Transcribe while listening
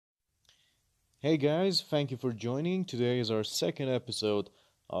Hey guys, thank you for joining. Today is our second episode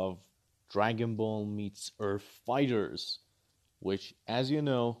of Dragon Ball meets Earth Fighters, which, as you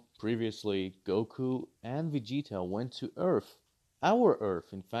know, previously Goku and Vegeta went to Earth, our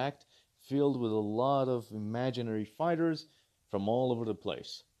Earth, in fact, filled with a lot of imaginary fighters from all over the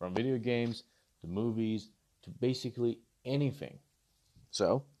place, from video games to movies to basically anything.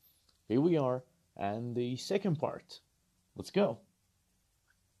 So, here we are, and the second part. Let's go.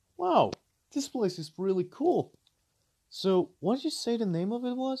 Wow, this place is really cool. So, what did you say the name of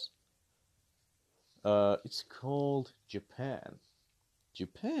it was? It's called Japan.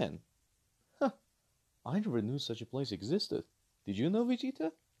 Japan? Huh, I never knew such a place existed. Did you know,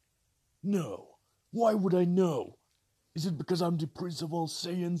 Vegeta? No. Why would I know? Is it because I'm the Prince of all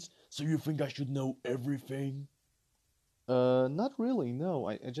Saiyans, so you think I should know everything? Not really, no.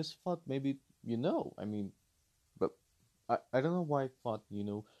 I just thought maybe you know. But I don't know why I thought you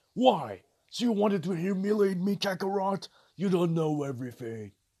know. Why? So you wanted to humiliate me, Kakarot? You don't know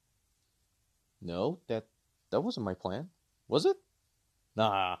everything. No, that wasn't my plan. Was it?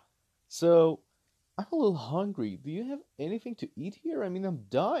 Nah. So, I'm a little hungry. Do you have anything to eat here? I'm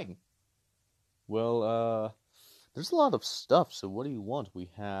dying. Well, there's a lot of stuff. So what do you want? We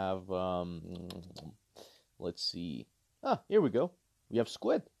have, let's see. Ah, here we go. We have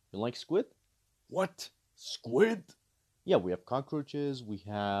squid. You like squid? What? Squid? Yeah, we have cockroaches. We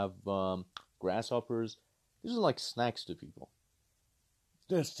have grasshoppers. These are like snacks to people.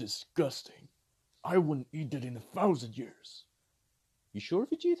 That's disgusting. I wouldn't eat that in 1,000 years. You sure,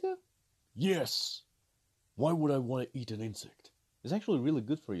 Vegeta? Yes. Why would I want to eat an insect? It's actually really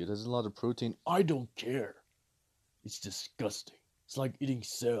good for you. There's a lot of protein. I don't care. It's disgusting. It's like eating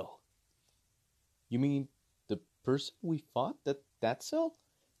cell. You mean the person we fought? That cell?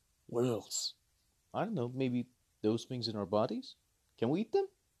 What else? I don't know. Maybe those things in our bodies. Can we eat them?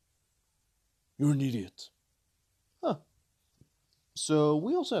 You're an idiot. Huh. So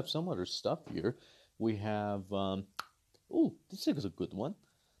we also have some other stuff here. We have oh, this is a good one.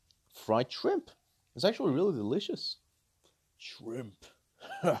 Fried shrimp. It's actually really delicious. Shrimp.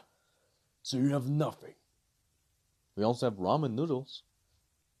 Ha! So you have nothing. We also have ramen noodles.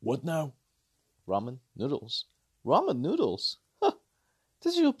 What now? Ramen noodles. Ramen noodles. Huh.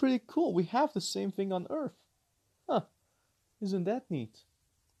 This is pretty cool. We have the same thing on Earth. Huh. Isn't that neat?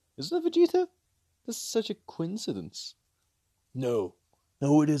 Isn't it, Vegeta? This is such a coincidence. No.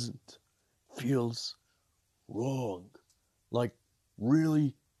 No, it isn't. Feels wrong. Like,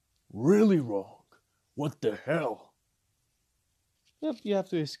 really, really wrong. What the hell? Yep, you have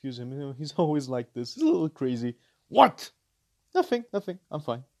to excuse him. He's always like this. He's a little crazy. What? Nothing. I'm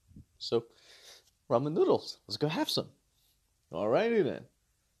fine. So, ramen noodles. Let's go have some. Alrighty then.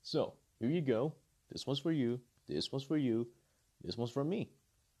 So, here you go. This one's for you. This one's for you. This one's for me.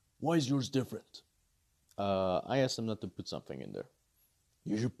 Why is yours different? I asked them not to put something in there.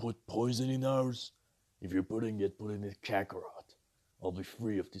 You should put poison in ours. If you're putting it, put in it Kakarot. I'll be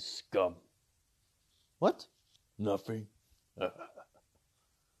free of this scum. What? Nothing.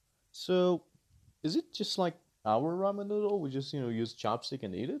 So, is it just like our ramen noodle? We just, use chopstick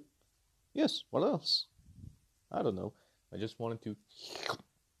and eat it? Yes, what else? I don't know. I just wanted to.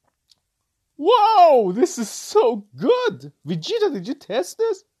 Wow, this is so good! Vegeta, did you test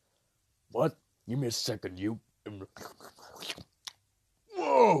this? What? Give me a second, you.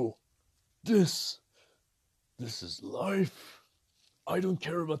 Whoa! This is life. I don't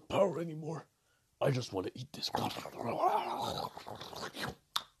care about power anymore. I just want to eat this.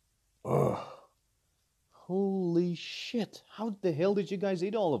 Holy shit. How the hell did you guys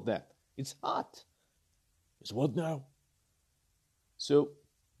eat all of that? It's hot. It's what now? So,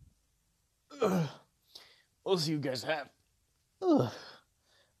 What else you guys have? ugh,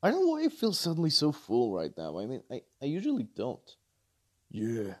 I don't know why I feel suddenly so full right now. I usually don't.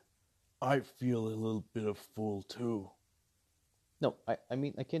 Yeah, I feel a little bit of full too. No, I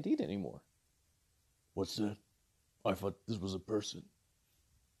can't eat anymore. What's that? I thought this was a person.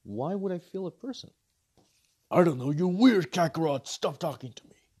 Why would I feel a person? I don't know, you weird Kakarot. Stop talking to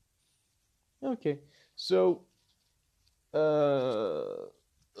me. Okay, so, Ugh.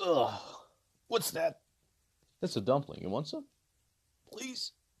 What's that? that's a dumpling. You want some?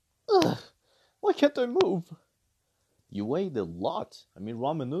 Please? Ugh, why can't I move? You ate a lot.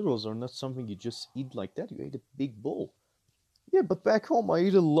 Ramen noodles are not something you just eat like that. You ate a big bowl. Yeah, but back home I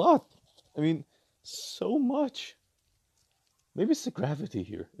eat a lot. So much. Maybe it's the gravity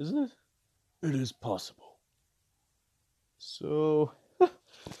here, isn't it? It is possible. So,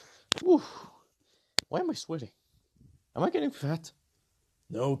 oof, why am I sweating? Am I getting fat?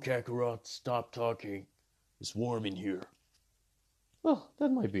 No, Kakarot, stop talking. It's warm in here. Well, that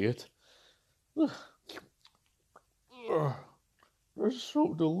might be it. Ugh, they're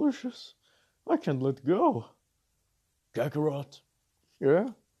so delicious. I can't let go. Kakarot, Yeah?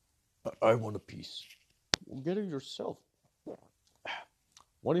 I want a piece. Well, get it yourself.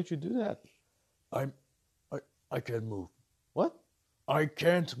 Why did you do that? I'm, I, I can't move. What? I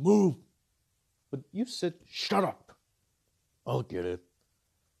can't move. But you said... Shut up. I'll get it.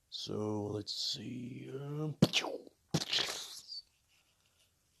 So let's see.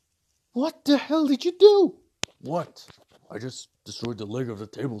 What the hell did you do? What? I just destroyed the leg of the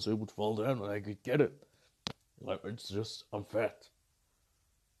table so it would fall down and I could get it. It's just, I'm fat.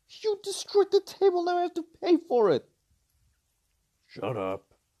 You destroyed the table, now I have to pay for it. Shut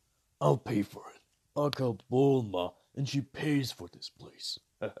up. I'll pay for it. I'll call Bulma and she pays for this place.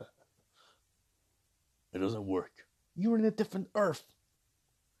 It doesn't work. You're in a different Earth.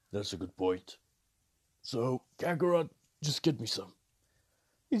 That's a good point. So, Kakarot, just get me some.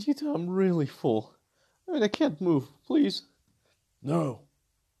 Vegeta, I'm really full. I mean, I can't move. Please. No.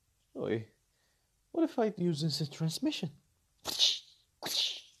 Wait. What if I use this as transmission?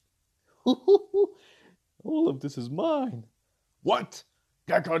 All of this is mine. What?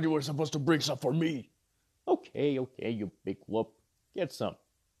 Kakarot, you were supposed to bring some for me. Okay, you big whoop. Get some.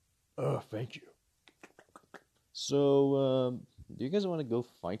 Thank you. So, do you guys want to go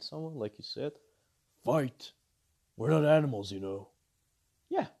fight someone, like you said? Fight? We're not animals, you know.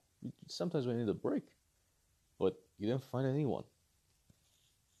 Yeah, sometimes we need a break. But you didn't find anyone.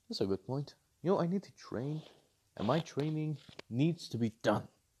 That's a good point. You know, I need to train, and my training needs to be done.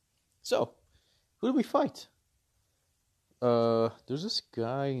 So, who do we fight? There's this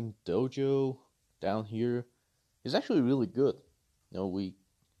guy in dojo down here. He's actually really good. We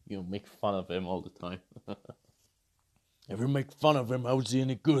make fun of him all the time. If you make fun of him, how's he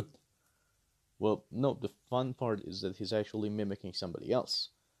any good? Well, no, the fun part is that he's actually mimicking somebody else.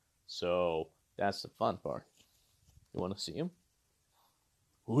 So, that's the fun part. You want to see him?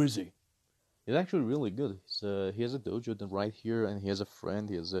 Who is he? He's actually really good. He has a dojo right here, and he has a friend.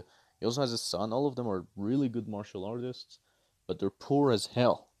 He also has a son. All of them are really good martial artists, but they're poor as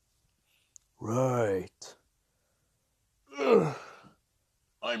hell. Right. Ugh.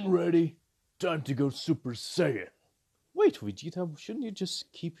 I'm ready. Time to go Super Saiyan. Wait, Vegeta, shouldn't you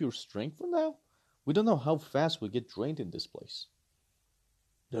just keep your strength for now? We don't know how fast we get drained in this place.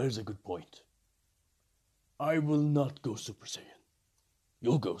 That is a good point. I will not go Super Saiyan.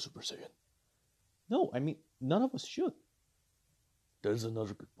 You'll go Super Saiyan. No, I mean, none of us should. That is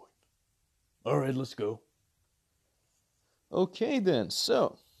another good point. Alright, let's go. Okay then,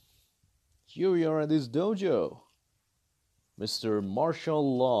 so, here we are at this dojo. Mr.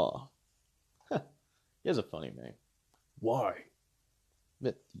 Martial Law. He has a funny name. Why?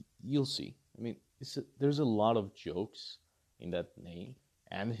 But you'll see. I mean, there's a lot of jokes in that name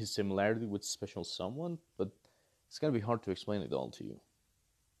and his similarity with Special Someone, but it's gonna be hard to explain it all to you.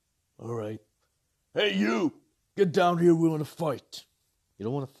 Alright. Hey, you! Get down here, we want to fight. You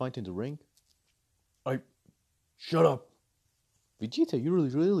don't want to fight in the ring? Shut up. Vegeta, you're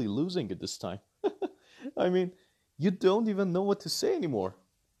really losing it this time. I mean, you don't even know what to say anymore.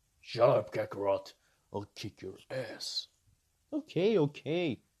 Shut up, Kakarot. I'll kick your ass. Okay.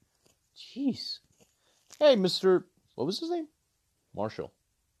 Jeez. Hey, Mr. What was his name? Marshall.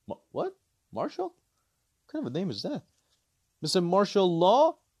 What? Marshall? What kind of a name is that? Mr. Martial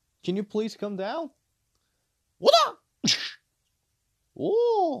Law? Can you please come down? What up?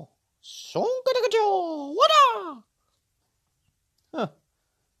 Oh, what up? Huh.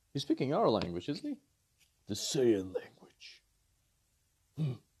 He's speaking our language, isn't he? The Saiyan language.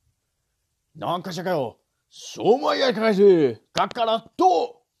 なんかしらかよ。そうまやかし。かからっ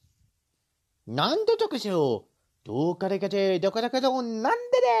と。なんでとかしよ。どうかでかて、どかだかどんなん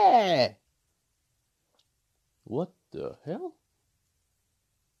でで。What the hell?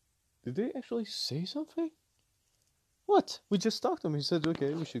 Did they actually say something? What? We just talked to him. He said,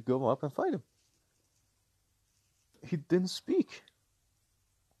 okay, we should go up and fight him. He didn't speak.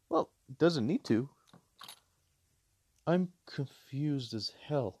 Well, doesn't need to. I'm confused as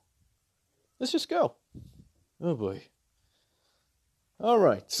hell. Let's just go. Oh boy.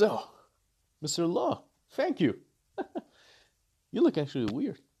 Alright, so, Mr. Law, thank you. You look actually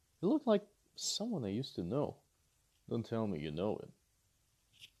weird. You look like someone I used to know. Don't tell me you know it.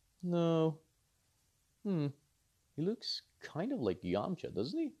 No. He looks kind of like Yamcha,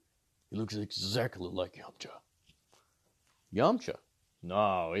 doesn't he? He looks exactly like Yamcha. Yamcha?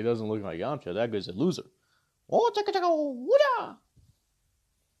 No, he doesn't look like Yamcha. That guy's a loser. Oh, chaka chaka, wooda!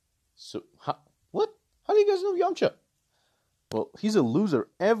 So, what? How do you guys know Yamcha? Well, he's a loser.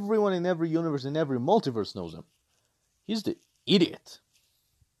 Everyone in every universe, in every multiverse knows him. He's the idiot.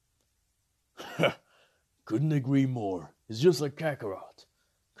 Couldn't agree more. It's just like Kakarot.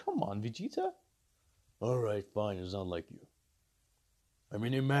 Come on, Vegeta. Alright, fine, it's not like you. I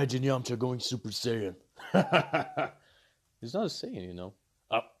mean, imagine Yamcha going Super Saiyan. He's not a Saiyan, you know.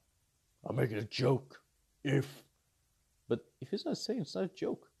 I'm making a joke. But if he's not a Saiyan, it's not a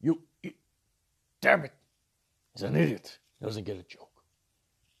joke. Damn it! He's an idiot. He doesn't get a joke.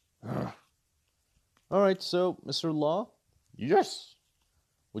 Alright, so, Mr. Law, Yes!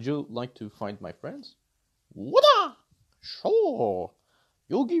 would you like to find my friends? What? Sure.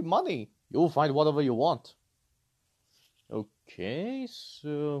 You'll give money. You'll find whatever you want. Okay,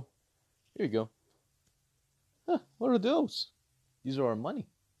 so here you go. Huh, what are those? These are our money.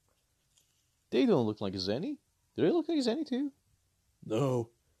 They don't look like Zenny. Do they look like Zenny to you? No,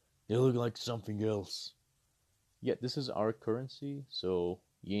 they look like something else. Yeah, this is our currency, so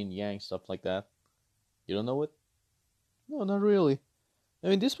yin yang, stuff like that. You don't know it? No, not really. I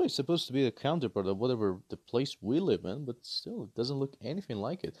mean, this place is supposed to be the counterpart of whatever the place we live in, but still, it doesn't look anything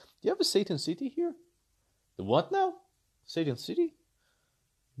like it. Do you have a Satan City here? The what now? Satan City?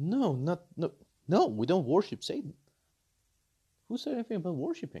 No, no, we don't worship Satan. Who said anything about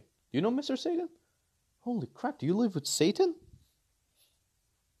worshipping? Do you know Mr. Satan? Holy crap, do you live with Satan?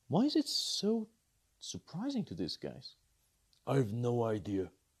 Why is it so surprising to these guys? I have no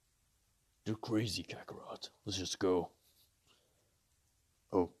idea. They're crazy, Kakarot. Let's just go.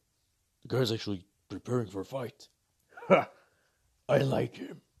 Oh, the guy's actually preparing for a fight. Ha! I like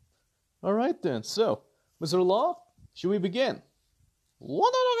him. Alright then, so, Mr. Law, should we begin?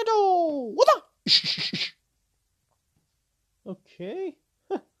 Okay.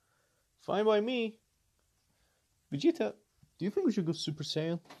 Fine by me. Vegeta, do you think we should go Super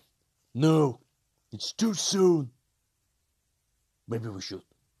Saiyan? No, it's too soon. Maybe we should.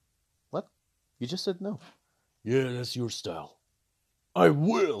 What? You just said no. Yeah, that's your style. I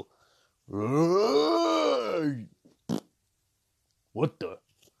will. What the?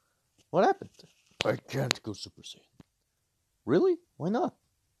 What happened? I can't go Super Saiyan. Really? Why not?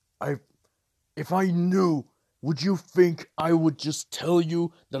 If I knew, would you think I would just tell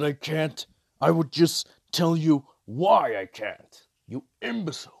you that I can't? I would just tell you why I can't. You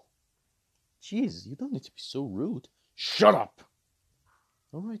imbecile. Jeez, you don't need to be so rude. Shut up.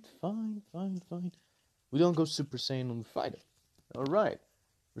 Alright, fine. We don't go Super Saiyan when we fight him. Alright.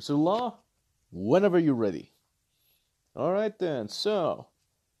 Mr. Law, whenever you're ready. Alright then, so,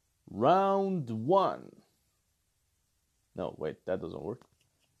 round 1. No, wait, that doesn't work.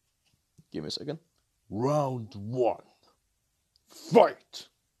 Give me a second. Round 1. Fight!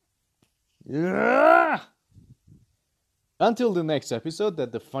 Yeah! Until the next episode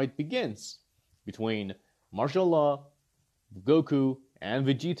that the fight begins between Martial Law, Goku, and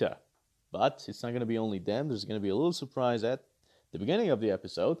Vegeta. But it's not going to be only them. There's going to be a little surprise at the beginning of the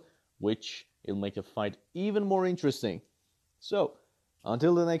episode, which will make the fight even more interesting. So,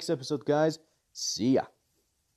 until the next episode, guys, see ya.